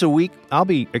 Twice a week, I'll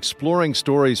be exploring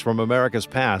stories from America's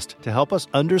past to help us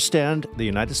understand the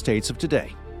United States of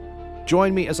today.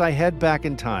 Join me as I head back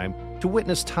in time to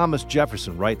witness Thomas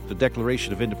Jefferson write the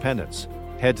Declaration of Independence,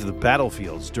 head to the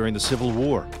battlefields during the Civil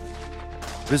War,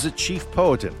 visit Chief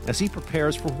Powhatan as he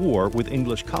prepares for war with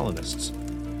English colonists,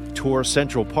 tour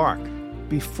Central Park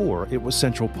before it was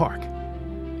Central Park,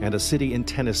 and a city in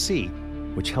Tennessee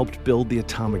which helped build the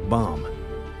atomic bomb.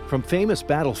 From famous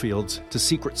battlefields to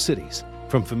secret cities,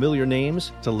 from familiar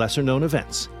names to lesser-known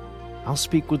events, I'll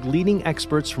speak with leading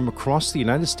experts from across the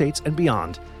United States and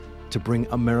beyond to bring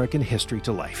American history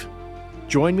to life.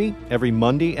 Join me every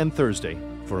Monday and Thursday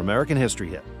for American History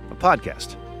Hit, a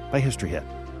podcast by History Hit.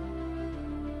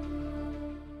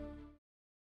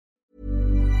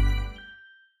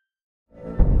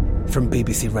 From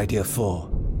BBC Radio 4,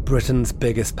 Britain's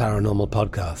biggest paranormal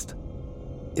podcast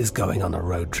is going on a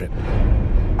road trip.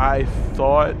 I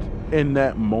thought in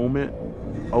that moment,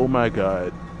 oh my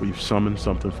God, we've summoned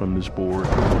something from this board.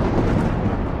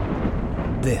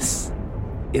 This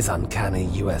is Uncanny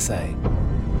USA.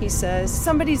 He says,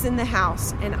 somebody's in the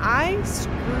house, and I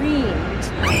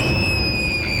screamed.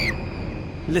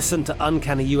 Listen to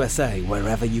Uncanny USA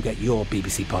wherever you get your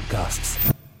BBC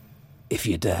podcasts, if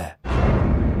you dare.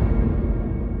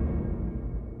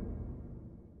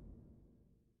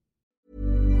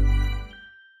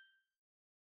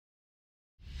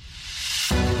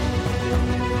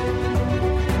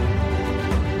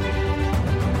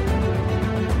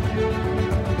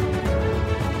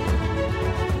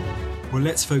 Well,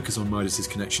 let's focus on Midas's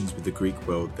connections with the Greek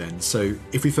world then. So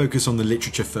if we focus on the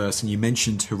literature first, and you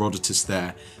mentioned Herodotus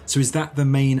there, so is that the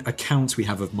main account we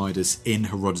have of Midas in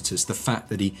Herodotus, the fact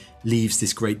that he leaves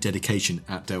this great dedication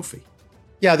at Delphi?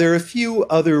 Yeah, there are a few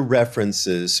other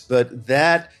references, but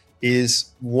that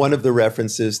is one of the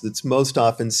references that's most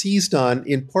often seized on,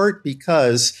 in part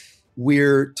because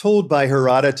we're told by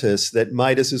Herodotus that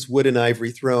Midas's wood and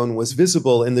ivory throne was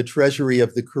visible in the treasury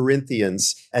of the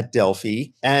Corinthians at Delphi.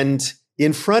 And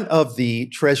in front of the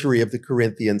treasury of the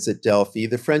Corinthians at Delphi,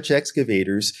 the French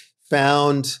excavators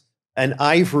found an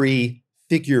ivory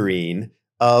figurine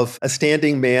of a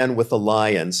standing man with a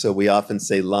lion. So we often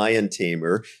say lion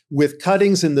tamer, with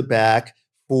cuttings in the back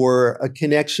for a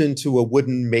connection to a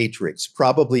wooden matrix,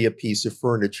 probably a piece of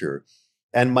furniture.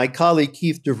 And my colleague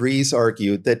Keith DeVries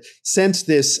argued that since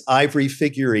this ivory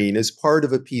figurine is part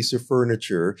of a piece of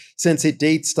furniture, since it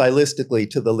dates stylistically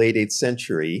to the late 8th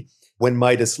century, when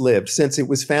Midas lived, since it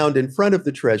was found in front of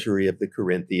the treasury of the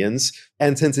Corinthians,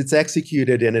 and since it's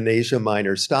executed in an Asia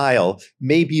Minor style,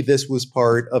 maybe this was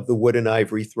part of the wood and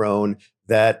ivory throne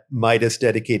that Midas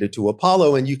dedicated to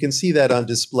Apollo, and you can see that on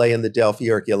display in the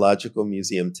Delphi Archaeological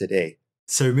Museum today.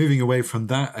 So moving away from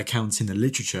that account in the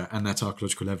literature and that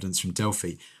archaeological evidence from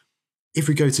Delphi, if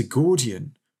we go to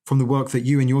Gordian, from the work that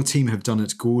you and your team have done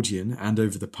at Gordian and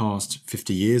over the past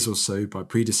 50 years or so by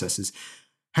predecessors,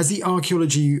 has the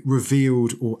archaeology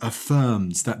revealed or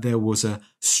affirmed that there was a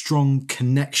strong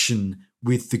connection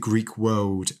with the Greek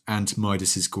world and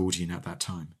Midas's Gordian at that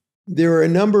time? There are a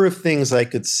number of things I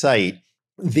could cite.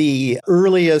 The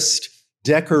earliest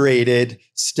decorated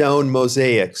stone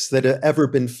mosaics that have ever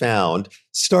been found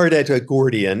start at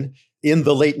Gordian in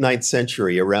the late 9th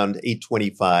century, around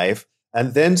 825,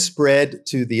 and then spread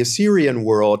to the Assyrian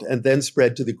world and then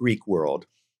spread to the Greek world.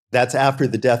 That's after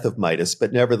the death of Midas,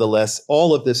 but nevertheless,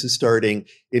 all of this is starting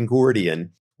in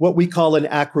Gordian. What we call an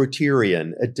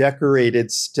acroterion, a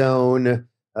decorated stone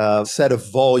set of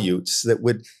volutes that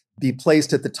would be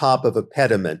placed at the top of a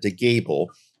pediment, a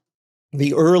gable.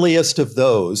 The earliest of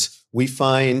those we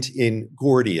find in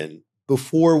Gordian,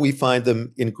 before we find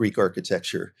them in Greek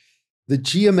architecture. The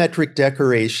geometric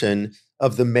decoration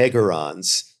of the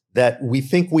megarons that we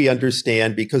think we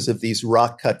understand because of these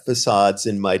rock-cut facades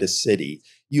in Midas City,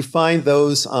 you find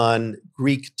those on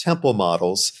Greek temple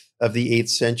models of the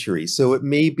 8th century. So it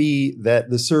may be that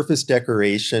the surface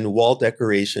decoration, wall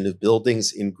decoration of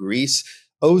buildings in Greece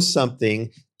owes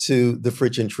something to the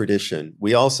Phrygian tradition.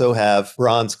 We also have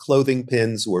bronze clothing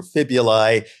pins or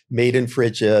fibulae made in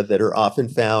Phrygia that are often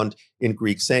found in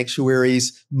Greek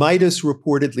sanctuaries. Midas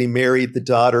reportedly married the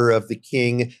daughter of the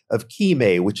king of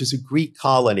Kyme, which is a Greek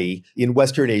colony in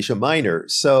Western Asia Minor.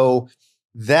 So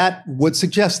that would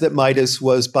suggest that Midas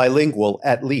was bilingual,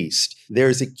 at least.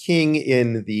 There's a king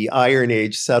in the Iron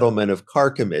Age settlement of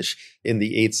Carchemish in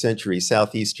the 8th century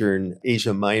southeastern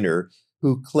Asia Minor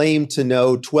who claimed to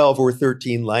know 12 or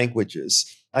 13 languages.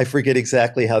 I forget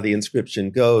exactly how the inscription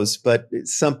goes, but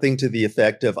it's something to the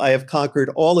effect of, I have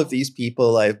conquered all of these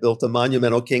people, I have built a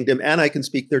monumental kingdom, and I can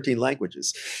speak 13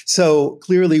 languages. So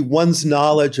clearly one's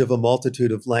knowledge of a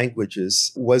multitude of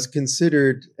languages was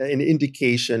considered an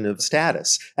indication of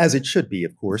status, as it should be,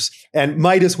 of course. And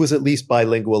Midas was at least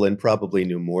bilingual and probably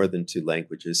knew more than 2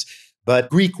 languages. But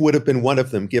Greek would have been one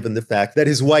of them, given the fact that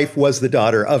his wife was the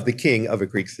daughter of the king of a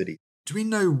Greek city. Do we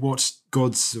know what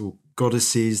gods or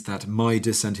goddesses that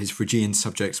Midas and his Phrygian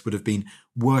subjects would have been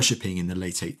worshipping in the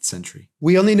late 8th century?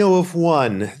 We only know of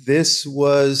one. This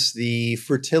was the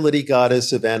fertility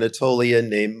goddess of Anatolia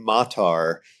named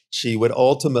Matar. She would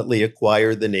ultimately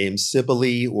acquire the name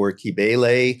Cybele or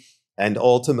Cybele, and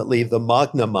ultimately the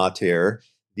Magna Mater,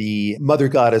 the mother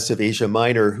goddess of Asia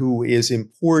Minor, who is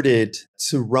imported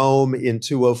to Rome in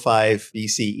 205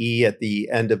 BCE at the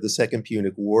end of the Second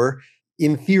Punic War,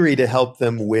 in theory to help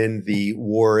them win the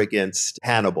war against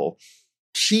Hannibal.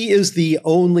 She is the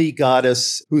only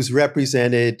goddess who's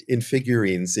represented in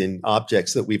figurines, in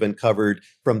objects that we've uncovered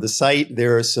from the site.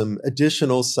 There are some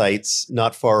additional sites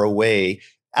not far away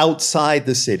outside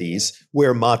the cities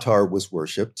where Matar was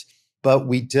worshipped, but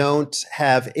we don't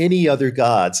have any other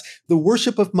gods. The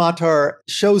worship of Matar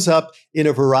shows up in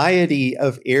a variety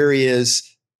of areas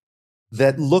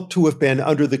that look to have been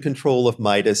under the control of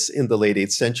Midas in the late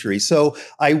 8th century. So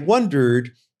I wondered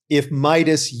if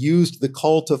Midas used the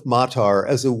cult of Matar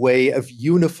as a way of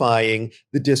unifying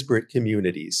the disparate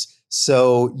communities.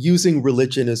 So using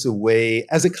religion as a way,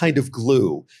 as a kind of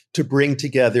glue to bring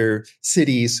together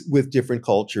cities with different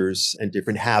cultures and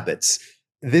different habits.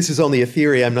 This is only a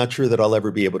theory. I'm not sure that I'll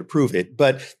ever be able to prove it,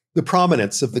 but the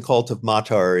prominence of the cult of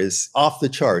Matar is off the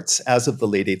charts as of the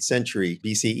late 8th century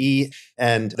BCE,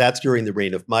 and that's during the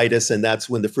reign of Midas, and that's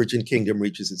when the Phrygian kingdom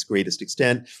reaches its greatest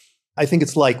extent. I think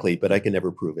it's likely, but I can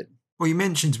never prove it. Well, you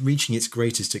mentioned reaching its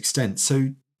greatest extent.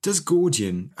 So does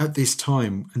Gordian at this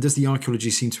time, and does the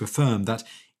archaeology seem to affirm that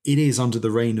it is under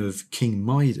the reign of King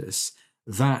Midas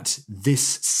that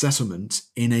this settlement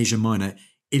in Asia Minor,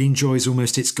 it enjoys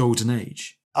almost its golden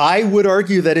age? I would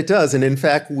argue that it does. And in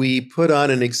fact, we put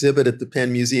on an exhibit at the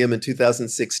Penn Museum in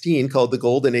 2016 called The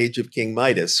Golden Age of King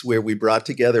Midas, where we brought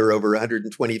together over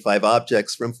 125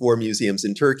 objects from 4 museums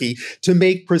in Turkey to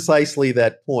make precisely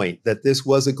that point, that this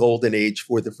was a golden age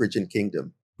for the Phrygian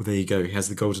kingdom. Well, there you go. He has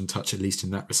the golden touch, at least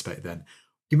in that respect then.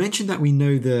 You mentioned that we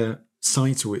know the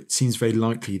site, or it seems very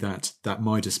likely that that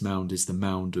Midas mound is the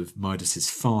mound of Midas's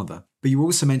father. But you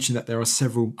also mentioned that there are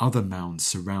several other mounds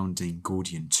surrounding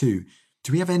Gordian too.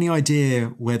 Do we have any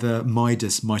idea whether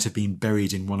Midas might have been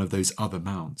buried in one of those other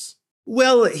mounds?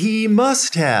 Well, he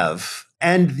must have.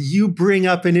 And you bring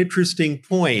up an interesting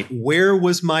point. Where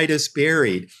was Midas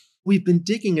buried? We've been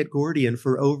digging at Gordian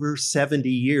for over 70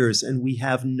 years, and we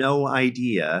have no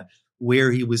idea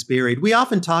where he was buried. We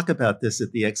often talk about this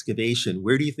at the excavation.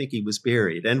 Where do you think he was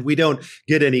buried? And we don't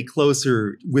get any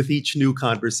closer with each new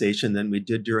conversation than we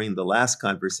did during the last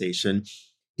conversation.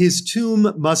 His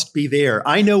tomb must be there.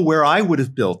 I know where I would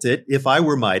have built it if I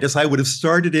were Midas. I would have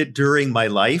started it during my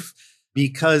life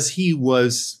because he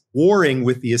was warring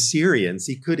with the Assyrians.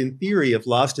 He could, in theory, have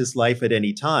lost his life at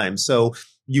any time. So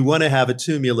you want to have a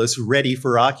tumulus ready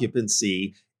for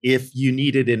occupancy if you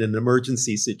need it in an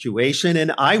emergency situation.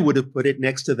 And I would have put it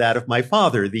next to that of my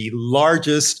father, the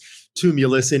largest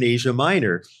tumulus in Asia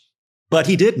Minor. But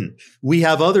he didn't. We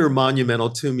have other monumental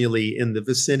tumuli in the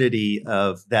vicinity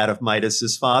of that of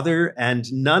Midas's father, and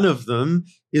none of them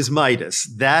is Midas.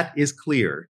 That is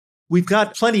clear. We've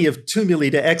got plenty of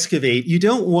tumuli to excavate. You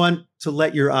don't want to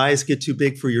let your eyes get too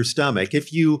big for your stomach.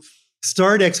 If you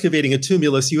start excavating a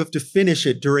tumulus, you have to finish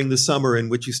it during the summer in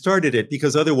which you started it,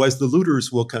 because otherwise the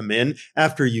looters will come in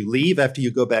after you leave, after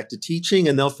you go back to teaching,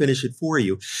 and they'll finish it for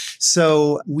you.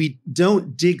 So we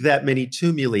don't dig that many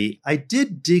tumuli. I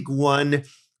did dig one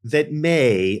that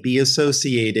may be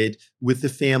associated with the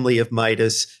family of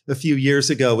Midas a few years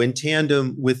ago in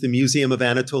tandem with the Museum of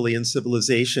Anatolian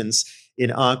Civilizations in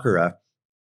Ankara.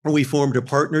 We formed a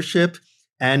partnership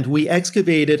and we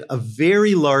excavated a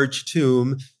very large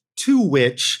tomb to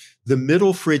which the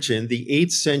Middle Phrygian, the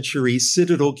 8th century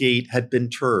citadel gate had been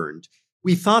turned.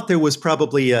 We thought there was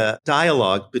probably a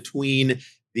dialogue between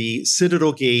the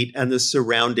Citadel Gate and the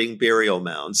surrounding burial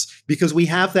mounds, because we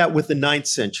have that with the 9th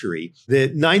century. The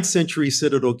 9th century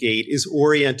Citadel Gate is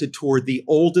oriented toward the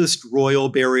oldest royal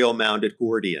burial mound at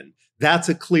Gordian. That's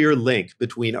a clear link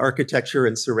between architecture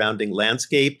and surrounding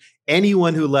landscape.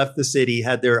 Anyone who left the city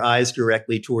had their eyes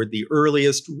directly toward the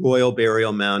earliest royal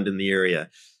burial mound in the area.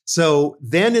 So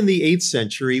then in the 8th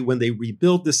century, when they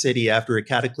rebuilt the city after a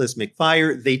cataclysmic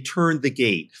fire, they turned the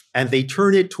gate and they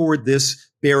turned it toward this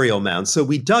burial mound. So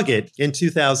we dug it in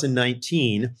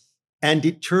 2019, and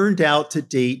it turned out to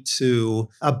date to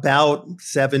about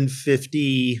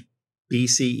 750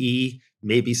 BCE,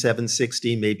 maybe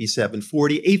 760, maybe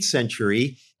 740, 8th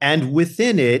century. And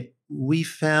within it, we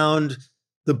found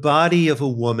the body of a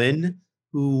woman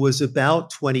who was about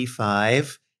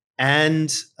 25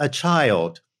 and a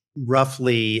child,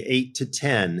 roughly 8 to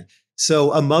 10.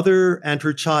 So a mother and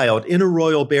her child in a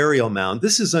royal burial mound.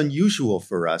 This is unusual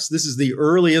for us. This is the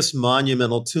earliest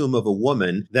monumental tomb of a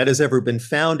woman that has ever been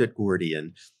found at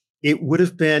Gordian. It would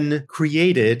have been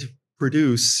created,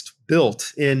 produced,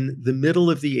 built in the middle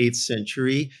of the 8th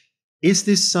century. Is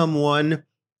this someone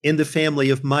in the family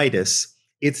of Midas?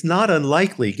 It's not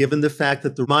unlikely, given the fact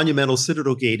that the monumental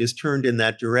Citadel Gate is turned in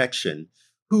that direction.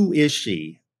 Who is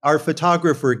she? Our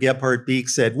photographer, Gebhard Beek,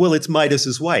 said, well, it's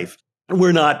Midas's wife.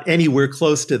 We're not anywhere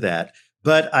close to that.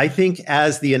 But I think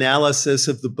as the analysis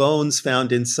of the bones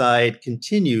found inside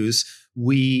continues,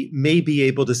 we may be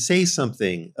able to say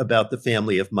something about the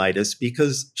family of Midas,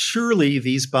 because surely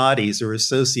these bodies are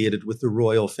associated with the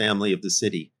royal family of the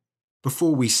city.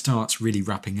 Before we start really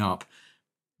wrapping up,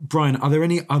 Brian, are there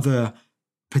any other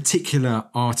particular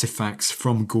artifacts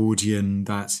from Gordian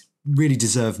that really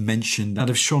deserve mention that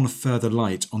have shone further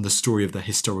light on the story of the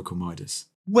historical Midas?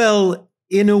 Well,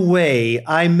 in a way,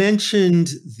 I mentioned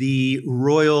the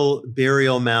royal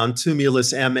burial mound,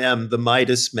 Tumulus MM, the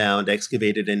Midas mound,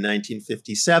 excavated in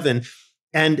 1957.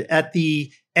 And at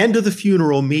the end of the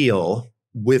funeral meal,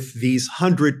 with these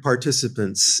 100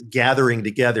 participants gathering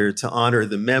together to honor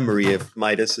the memory of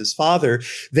Midas's father,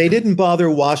 they didn't bother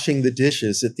washing the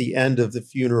dishes at the end of the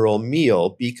funeral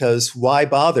meal, because why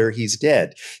bother? He's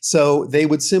dead. So they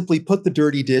would simply put the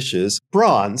dirty dishes,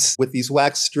 bronze, with these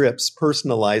wax strips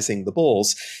personalizing the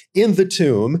bowls, in the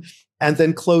tomb, and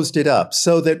then closed it up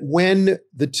so that when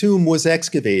the tomb was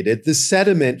excavated, the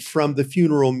sediment from the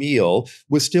funeral meal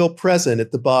was still present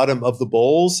at the bottom of the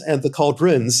bowls and the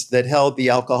cauldrons that held the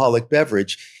alcoholic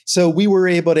beverage. So we were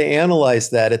able to analyze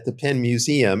that at the Penn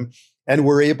Museum, and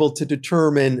were able to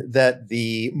determine that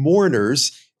the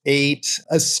mourners ate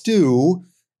a stew,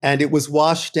 and it was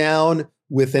washed down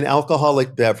with an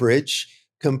alcoholic beverage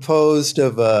composed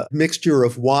of a mixture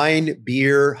of wine,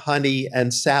 beer, honey,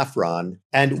 and saffron.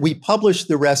 And we published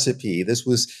the recipe. This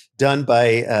was done by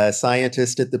a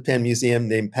scientist at the Penn Museum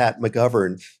named Pat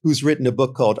McGovern, who's written a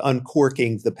book called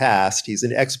Uncorking the Past. He's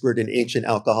an expert in ancient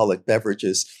alcoholic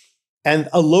beverages. And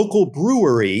a local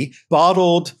brewery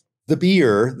bottled the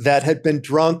beer that had been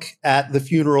drunk at the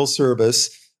funeral service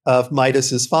of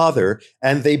Midas's father,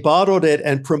 and they bottled it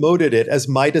and promoted it as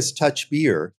Midas Touch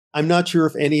beer. I'm not sure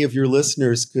if any of your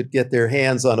listeners could get their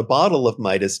hands on a bottle of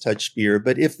Midas Touch beer,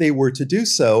 but if they were to do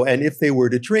so, and if they were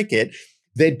to drink it,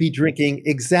 they'd be drinking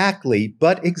exactly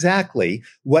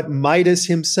what Midas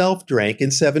himself drank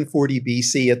in 740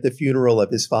 BC at the funeral of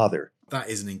his father. That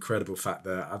is an incredible fact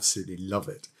there. I absolutely love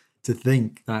it. To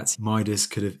think that Midas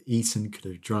could have eaten, could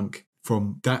have drunk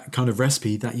from that kind of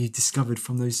recipe that you discovered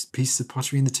from those pieces of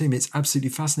pottery in the tomb. It's absolutely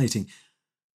fascinating.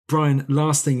 Brian,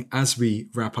 last thing as we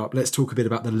wrap up, let's talk a bit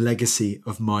about the legacy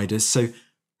of Midas. So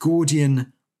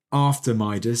Gordian after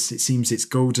Midas, it seems its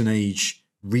golden age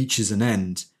reaches an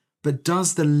end. But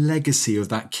does the legacy of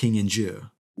that king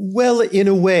endure? Well, in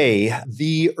a way,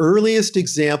 the earliest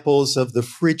examples of the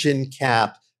Phrygian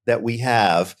cap that we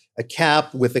have, a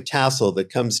cap with a tassel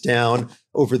that comes down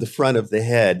over the front of the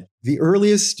head, the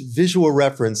earliest visual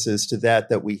references to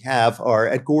that we have are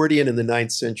at Gordian in the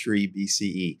 9th century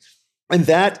BCE. And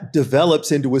that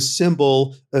develops into a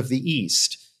symbol of the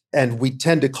East. And we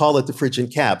tend to call it the Phrygian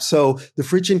cap. So the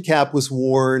Phrygian cap was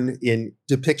worn in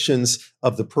depictions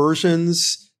of the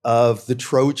Persians, of the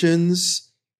Trojans.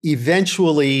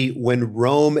 Eventually, when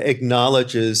Rome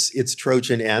acknowledges its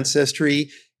Trojan ancestry,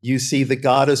 you see the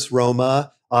goddess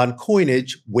Roma on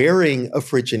coinage wearing a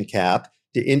Phrygian cap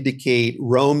to indicate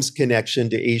Rome's connection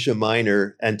to Asia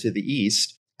Minor and to the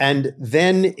East. And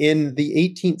then in the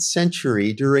 18th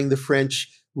century, during the French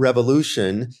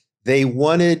Revolution, they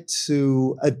wanted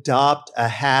to adopt a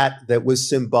hat that was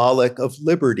symbolic of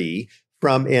liberty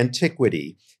from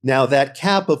antiquity. Now, that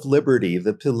cap of liberty,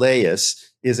 the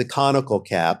pileus, is a conical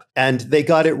cap, and they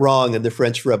got it wrong in the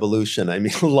French Revolution. I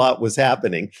mean, a lot was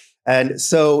happening. And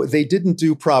so they didn't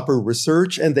do proper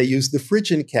research, and they used the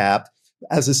Phrygian cap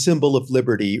as a symbol of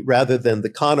liberty rather than the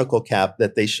conical cap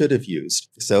that they should have used.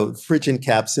 So Phrygian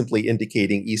cap simply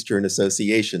indicating Eastern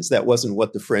associations. That wasn't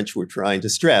what the French were trying to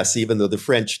stress, even though the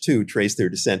French too traced their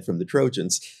descent from the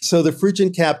Trojans. So the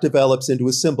Phrygian cap develops into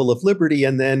a symbol of liberty.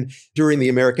 And then during the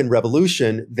American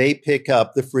Revolution, they pick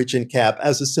up the Phrygian cap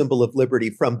as a symbol of liberty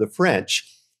from the French.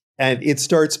 And it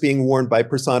starts being worn by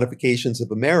personifications of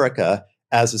America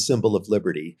as a symbol of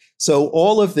liberty. So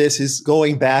all of this is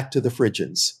going back to the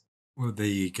Phrygians. Well, there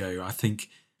you go. I think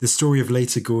the story of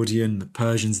later Gordian, the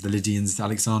Persians, the Lydians,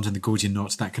 Alexander and the Gordian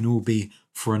knot, that can all be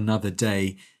for another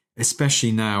day,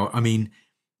 especially now. I mean,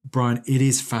 Brian, it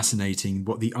is fascinating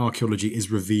what the archaeology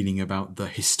is revealing about the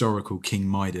historical King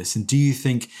Midas. And do you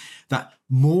think that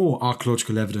more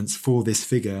archaeological evidence for this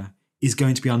figure is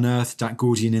going to be unearthed at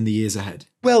Gordian in the years ahead?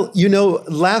 Well,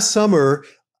 last summer,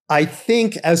 I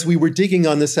think as we were digging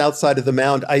on the south side of the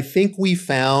mound, I think we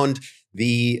found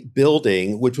the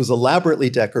building, which was elaborately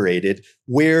decorated,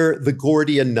 where the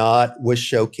Gordian knot was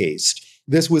showcased.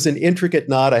 This was an intricate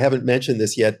knot. I haven't mentioned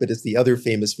this yet, but it's the other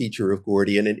famous feature of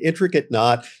Gordian, an intricate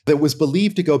knot that was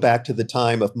believed to go back to the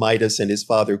time of Midas and his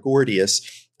father Gordius.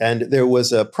 And there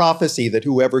was a prophecy that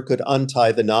whoever could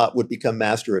untie the knot would become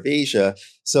master of Asia.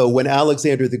 So when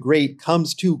Alexander the Great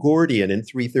comes to Gordian in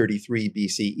 333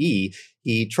 BCE,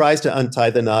 he tries to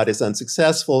untie the knot, is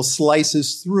unsuccessful,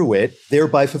 slices through it,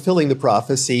 thereby fulfilling the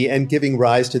prophecy and giving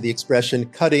rise to the expression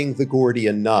cutting the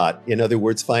Gordian knot. In other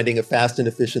words, finding a fast and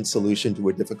efficient solution to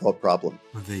a difficult problem.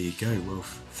 Well, there you go. Well,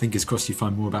 fingers crossed you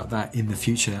find more about that in the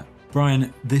future.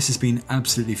 Brian, this has been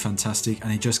absolutely fantastic,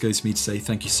 and it just goes to me to say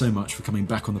thank you so much for coming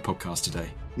back on the podcast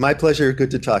today. My pleasure.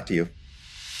 Good to talk to you.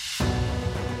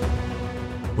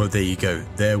 Well, there you go.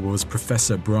 There was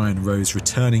Professor Brian Rose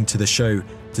returning to the show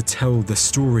to tell the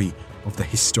story of the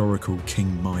historical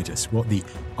King Midas, what the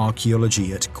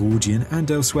archaeology at Gordian and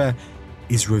elsewhere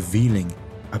is revealing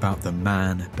about the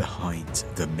man behind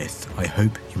the myth. I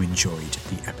hope you enjoyed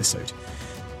the episode.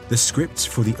 The script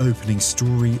for the opening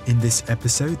story in this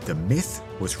episode, The Myth,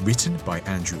 was written by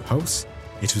Andrew Hulse.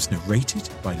 It was narrated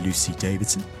by Lucy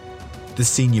Davidson. The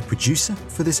senior producer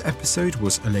for this episode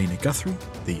was Elena Guthrie,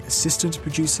 the assistant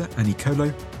producer Annie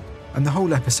Colo, and the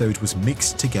whole episode was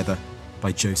mixed together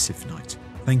by Joseph Knight.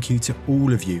 Thank you to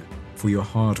all of you for your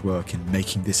hard work in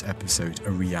making this episode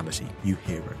a reality, you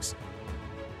heroes.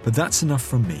 But that's enough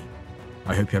from me.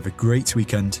 I hope you have a great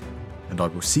weekend, and I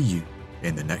will see you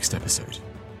in the next episode.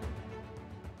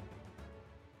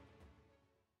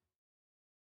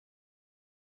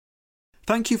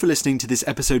 Thank you for listening to this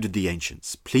episode of The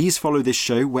Ancients. Please follow this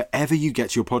show wherever you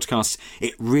get your podcasts.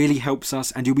 It really helps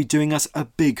us, and you'll be doing us a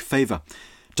big favour.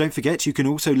 Don't forget, you can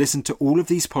also listen to all of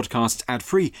these podcasts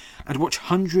ad-free and watch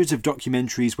hundreds of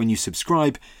documentaries when you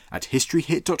subscribe at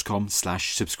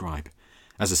historyhit.com/subscribe.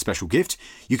 As a special gift,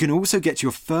 you can also get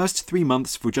your first 3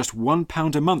 months for just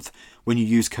 £1 a month when you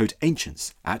use code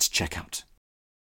ANCIENTS at checkout.